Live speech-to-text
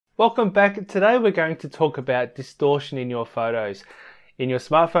Welcome back. Today we're going to talk about distortion in your photos. In your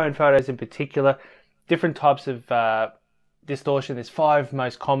smartphone photos in particular, different types of distortion. There's 5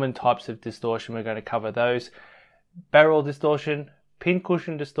 most common types of distortion. We're going to cover those. Barrel distortion,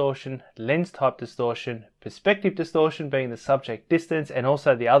 pincushion distortion, lens type distortion, perspective distortion being the subject distance, and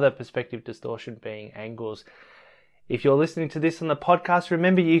also the other perspective distortion being angles. If you're listening to this on the podcast,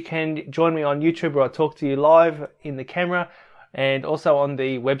 remember you can join me on YouTube where I talk to you live in the camera, and also on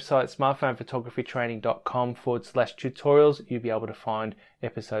the website smartphonephotographytraining.com/tutorials. You'll be able to find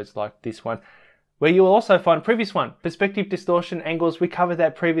episodes like this one, where you will also find previous one, perspective distortion, angles. We covered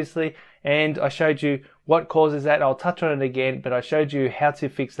that previously, and I showed you what causes that. I'll touch on it again, but I showed you how to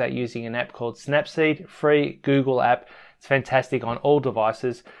fix that using an app called Snapseed, free Google app. It's fantastic on all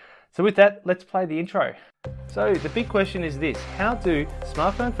devices. So with that, let's play the intro. So the big question is this: how do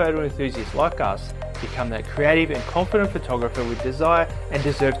smartphone photo enthusiasts like us become that creative and confident photographer we desire and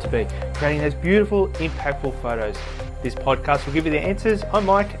deserve to be, creating those beautiful, impactful photos? This podcast will give you the answers. I'm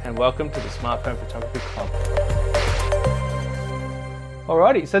Mike, and welcome to the Smartphone Photography Club.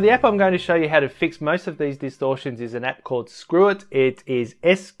 Alrighty, so the app I'm going to show you how to fix most of these distortions is an app called Screwit. It is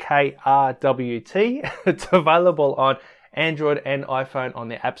SKRWT. It's available on Android and iPhone on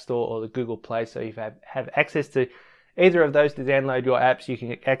the App Store or the Google Play. So if you have access to either of those to download your apps, you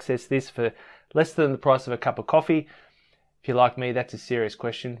can access this for less than the price of a cup of coffee. If you're like me, that's a serious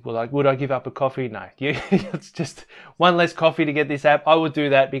question. Would I give up a coffee? No. It's just one less coffee to get this app. I would do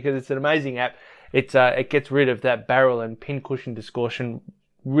that because it's an amazing app. It gets rid of that barrel and pincushion distortion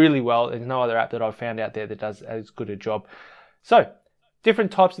really well. There's no other app that I've found out there that does as good a job. So,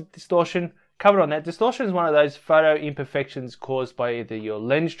 different types of distortion. Covered on that. Distortion is one of those photo imperfections caused by either your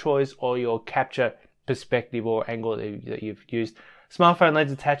lens choice or your capture perspective or angle that you've used. Smartphone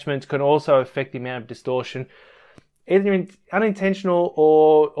lens attachments can also affect the amount of distortion, either unintentional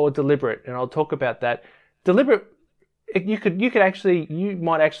or deliberate, and I'll talk about that. Deliberate, you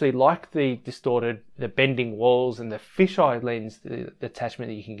might actually like the bending walls and the fisheye lens the attachment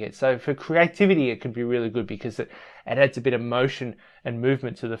that you can get. So for creativity, it can be really good because it adds a bit of motion and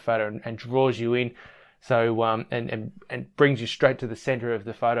movement to the photo and draws you in. So and brings you straight to the center of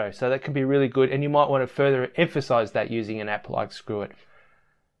the photo. So that can be really good, and you might want to further emphasize that using an app like Screwit.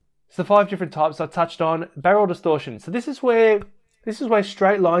 So 5 different types I touched on. Barrel distortion. So this is where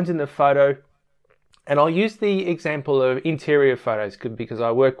straight lines in the photo, and I'll use the example of interior photos because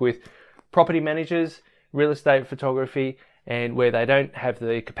I work with property managers, real estate photography, and where they don't have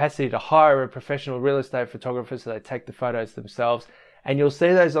the capacity to hire a professional real estate photographer, so they take the photos themselves. And you'll see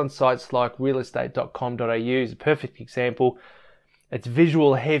those on sites like realestate.com.au is a perfect example. It's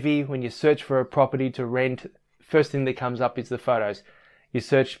visual heavy. When you search for a property to rent, first thing that comes up is the photos. You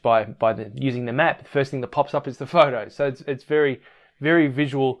search using the map, the first thing that pops up is the photos. So it's very, very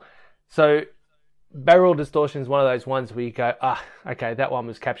visual. So barrel distortion is one of those ones where you go, okay, that one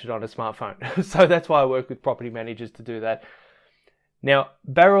was captured on a smartphone. So that's why I work with property managers to do that. Now,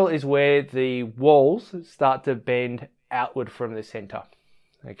 barrel is where the walls start to bend outward from the center.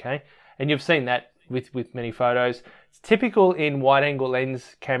 Okay, and you've seen that with many photos. It's typical in wide-angle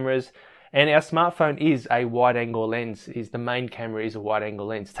lens cameras, and our smartphone is a wide-angle lens. The main camera is a wide-angle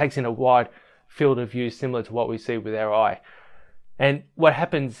lens. It takes in a wide field of view, similar to what we see with our eye. And what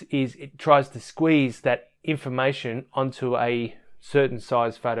happens is it tries to squeeze that information onto a certain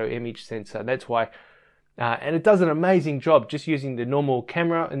size photo image sensor. That's why, and it does an amazing job just using the normal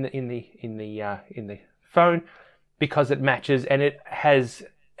camera in the phone, because it matches and it has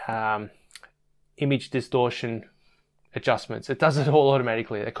image distortion adjustments. It does it all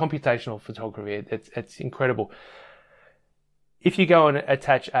automatically. The computational photography, it's incredible. If you go and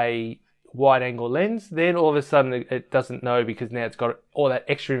attach a wide-angle lens, then all of a sudden it doesn't know, because now it's got all that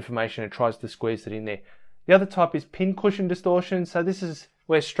extra information. It tries to squeeze it in there. The other type is pincushion distortion. So this is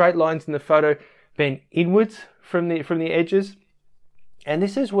where straight lines in the photo bend inwards from the edges, and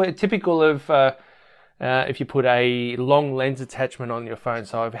this is where typical of if you put a long lens attachment on your phone.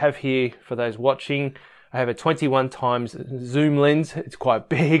 So I have here, for those watching, I have a 21 times zoom lens. It's quite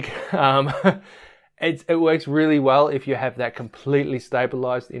big. It works really well if you have that completely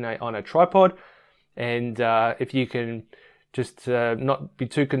stabilized on a tripod, and if you can just not be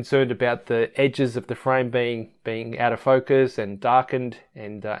too concerned about the edges of the frame being out of focus and darkened,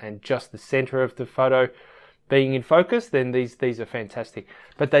 and just the center of the photo being in focus, then these are fantastic.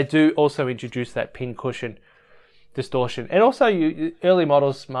 But they do also introduce that pincushion distortion. And also early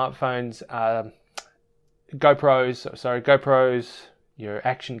model smartphones, GoPros, your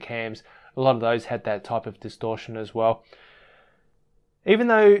action cams, a lot of those had that type of distortion as well. Even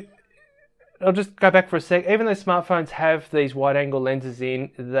though I'll just go back for a sec. Even though smartphones have these wide angle lenses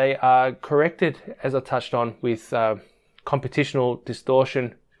in, they are corrected, as I touched on, with computational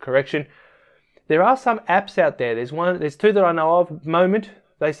distortion correction. There are some apps out there. There's two that I know of. Moment,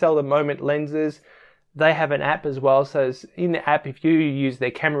 they sell the Moment lenses. They have an app as well. So in the app, if you use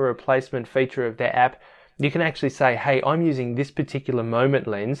their camera replacement feature of their app, you can actually say, hey, I'm using this particular Moment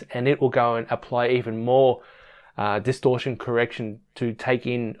lens, and it will go and apply even more distortion correction to take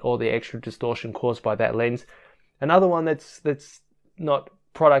in all the extra distortion caused by that lens. Another one that's not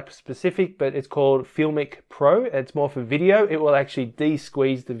product specific, but it's called Filmic Pro. It's more for video. It will actually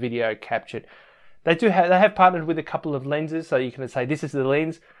de-squeeze the video captured. They have partnered with a couple of lenses, so you can say this is the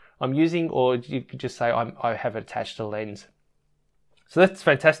lens I'm using, or you could just say I have attached a lens. So that's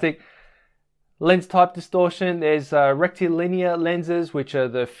fantastic. Lens type distortion, there's rectilinear lenses, which are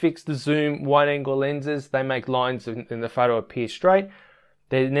the fixed zoom wide angle lenses. They make lines in the photo appear straight.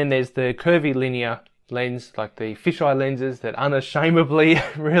 Then there's the curvilinear lens, like the fisheye lenses, that unashamedly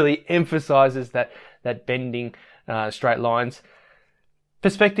really emphasizes that bending straight lines.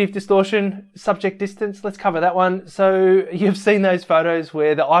 Perspective distortion, subject distance, let's cover that one. So you've seen those photos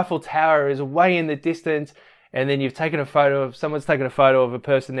where the Eiffel Tower is way in the distance, and then someone's taken a photo of a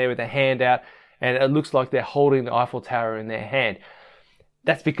person there with their hand out, and it looks like they're holding the Eiffel Tower in their hand.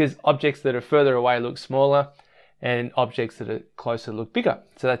 That's because objects that are further away look smaller, and objects that are closer look bigger.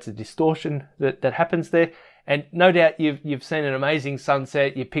 So that's a distortion that happens there. And no doubt you've seen an amazing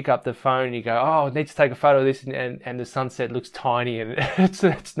sunset. You pick up the phone and you go, oh, I need to take a photo of this, and the sunset looks tiny, and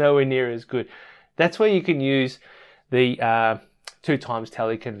it's nowhere near as good. That's where you can use the 2x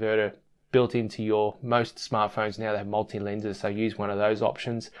teleconverter built into your most smartphones now. They have multi lenses, so use one of those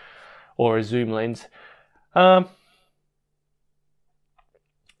options, or a zoom lens.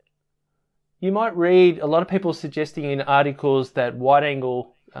 You might read a lot of people suggesting in articles that wide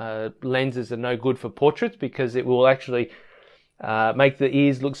angle lenses are no good for portraits because it will actually make the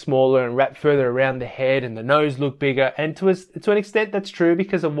ears look smaller and wrap further around the head and the nose look bigger. And to an extent that's true,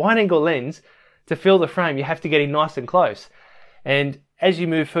 because a wide angle lens, to fill the frame, you have to get in nice and close. And as you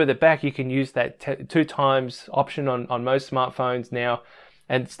move further back, you can use that 2x option on most smartphones now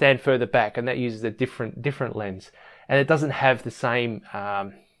and stand further back, and that uses a different lens. And it doesn't have the same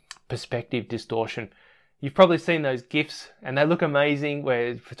perspective distortion. You've probably seen those GIFs, and they look amazing,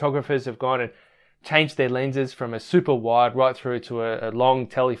 where photographers have gone and changed their lenses from a super wide right through to a long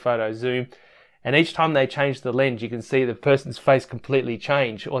telephoto zoom. And each time they change the lens, you can see the person's face completely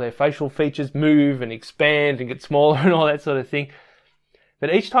change, or their facial features move and expand and get smaller and all that sort of thing.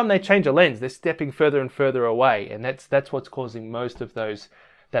 But each time they change a lens, they're stepping further and further away, and that's what's causing most of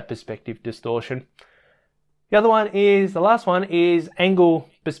that perspective distortion. The last one is angle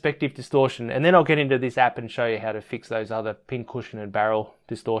perspective distortion, and then I'll get into this app and show you how to fix those other pincushion and barrel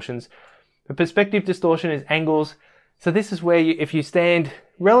distortions. The perspective distortion is angles. So this is where if you stand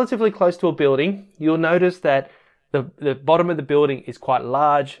relatively close to a building, you'll notice that the bottom of the building is quite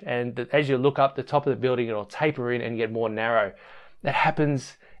large, and as you look up the top of the building, it'll taper in and get more narrow. That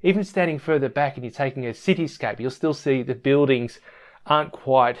happens even standing further back and you're taking a cityscape. You'll still see the buildings aren't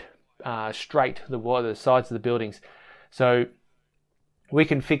quite straight, the sides of the buildings. So we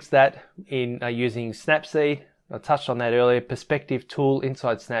can fix that in using Snapseed. I touched on that earlier. Perspective tool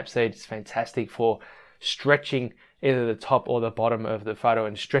inside Snapseed is fantastic for stretching either the top or the bottom of the photo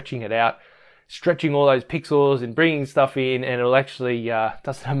and stretching it out, stretching all those pixels and bringing stuff in, and it'll actually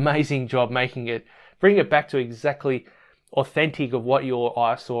does an amazing job bring it back to exactly authentic of what your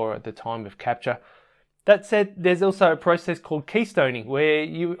eye saw at the time of capture. That said, there's also a process called keystoning, where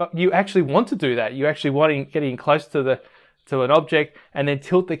you actually want to do that. You actually want to get in close to an object and then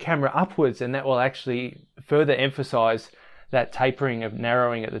tilt the camera upwards, and that will actually further emphasize that tapering of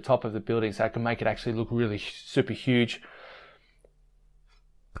narrowing at the top of the building, so it can make it actually look really super huge.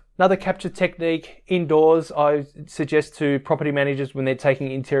 Another capture technique indoors I suggest to property managers when they're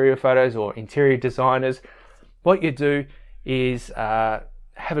taking interior photos, or interior designers, what you do is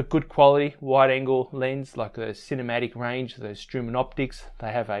have a good quality wide angle lens, like the cinematic range, the Struman Optics.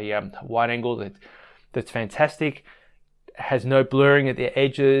 They have a wide angle that's fantastic, has no blurring at the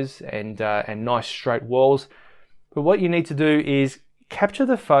edges, and nice straight walls. But what you need to do is capture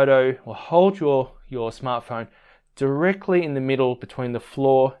the photo, or hold your smartphone directly in the middle between the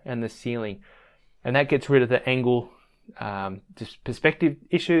floor and the ceiling, and that gets rid of the angle perspective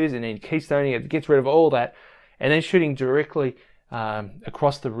issues, and then keystoning it gets rid of all that, and then shooting directly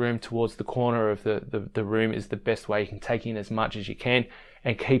across the room towards the corner of the room is the best way. You can take in as much as you can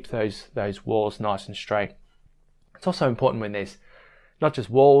and keep those walls nice and straight. It's also important when there's not just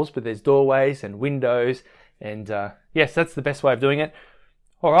walls, but there's doorways and windows, and yes, that's the best way of doing it.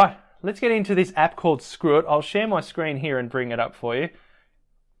 All right, let's get into this app called Screw It. I'll share my screen here and bring it up for you.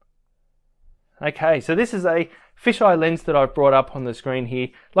 Okay, so this is a fisheye lens that I've brought up on the screen here.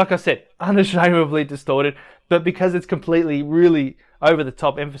 Like I said, unashamedly distorted, but because it's completely really over the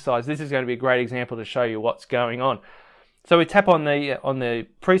top emphasized, this is going to be a great example to show you what's going on. So we tap on the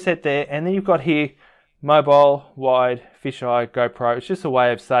preset there, and then you've got here mobile, wide, fisheye, GoPro. It's just a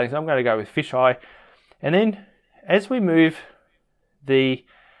way of starting, so I'm going to go with fisheye. And then as we move the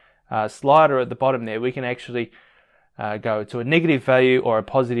slider at the bottom there, we can actually go to a negative value or a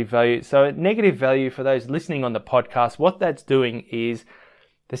positive value. So a negative value, for those listening on the podcast, what that's doing is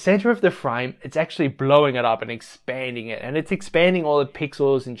the center of the frame, it's actually blowing it up and expanding it. And it's expanding all the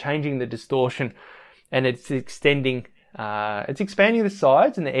pixels and changing the distortion. And it's expanding the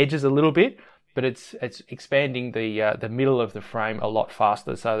sides and the edges a little bit, but it's expanding the middle of the frame a lot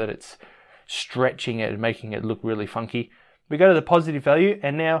faster so that it's stretching it and making it look really funky. We go to the positive value,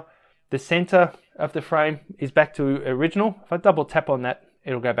 and now the center of the frame is back to original. If I double tap on that,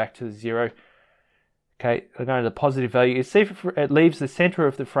 it'll go back to 0. Okay, we're going to the positive value. You see it leaves the center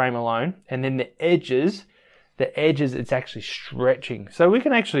of the frame alone, and then the edges, it's actually stretching. So we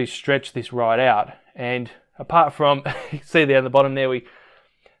can actually stretch this right out. And apart from, you can see there on the bottom there,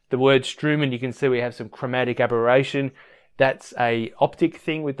 the word Struman, you can see we have some chromatic aberration. That's a optic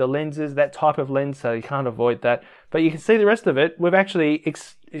thing with the lenses, that type of lens, so you can't avoid that. But you can see the rest of it, we've actually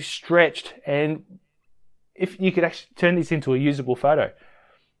stretched, and if you could actually turn this into a usable photo.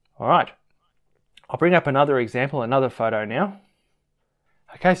 All right, I'll bring up another example, another photo now.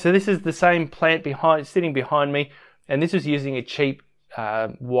 Okay, so this is the same plant sitting behind me, and this is using a cheap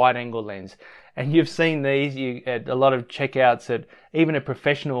wide angle lens. And you've seen these at a lot of checkouts at even a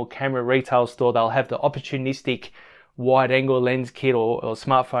professional camera retail store. They'll have the opportunistic wide angle lens kit or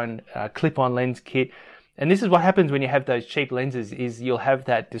smartphone clip-on lens kit. And this is what happens when you have those cheap lenses, is you'll have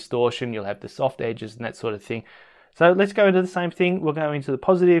that distortion, you'll have the soft edges and that sort of thing. So let's go into the same thing. We'll go into the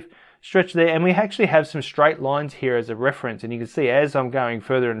positive, stretch there, and we actually have some straight lines here as a reference. And you can see as I'm going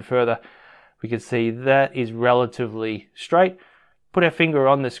further and further, we can see that is relatively straight. Put our finger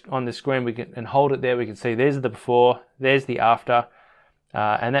on the screen, and hold it there. We can see there's the before, there's the after,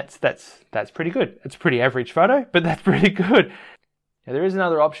 and that's pretty good. It's a pretty average photo, but that's pretty good. Now there is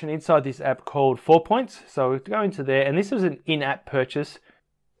another option inside this app called 4 points. So we'll go into there, and this is an in-app purchase.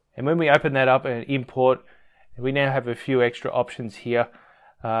 And when we open that up and import, we now have a few extra options here.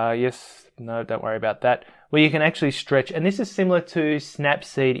 Yes, no, don't worry about that. Where you can actually stretch, and this is similar to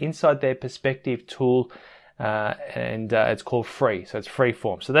Snapseed inside their perspective tool. And it's called free, so it's free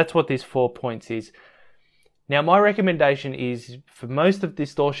form. So that's what this 4 points is. Now my recommendation is, for most of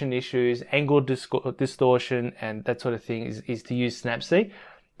distortion issues, angle distortion and that sort of thing, is to use Snapseed.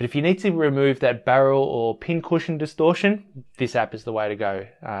 But if you need to remove that barrel or pincushion distortion, this app is the way to go.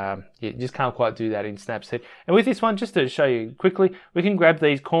 You just can't quite do that in Snapseed. And with this one, just to show you quickly, we can grab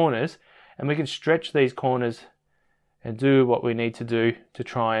these corners and we can stretch these corners and do what we need to do to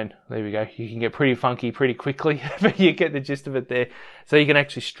try and, there we go, you can get pretty funky pretty quickly, but you get the gist of it there. So you can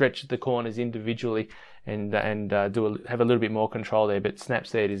actually stretch the corners individually and have a little bit more control there, but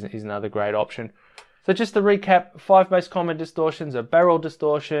Snapseed is another great option. So just to recap, 5 most common distortions are barrel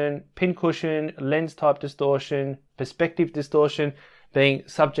distortion, pincushion, lens type distortion, perspective distortion being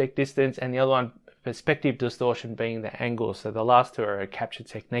subject distance, and the other one, perspective distortion, being the angle. So the last two are a capture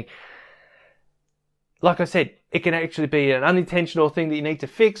technique. Like I said, it can actually be an unintentional thing that you need to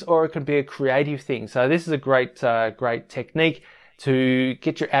fix, or it can be a creative thing. So this is a great technique to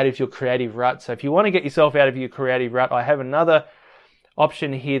get you out of your creative rut. So if you want to get yourself out of your creative rut, I have another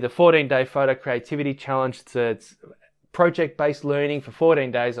option here, the 14-day photo creativity challenge. It's project-based learning for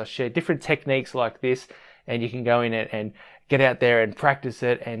 14 days. I share different techniques like this, and you can go in it and get out there and practice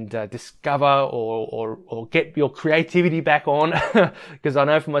it and discover or get your creativity back on. Because I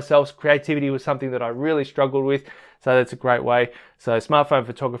know for myself, creativity was something that I really struggled with. So that's a great way. So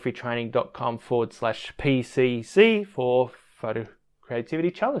smartphonephotographytraining.com/PCC for photo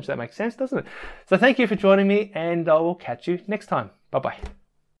creativity challenge. That makes sense, doesn't it? So thank you for joining me, and I will catch you next time. Bye-bye.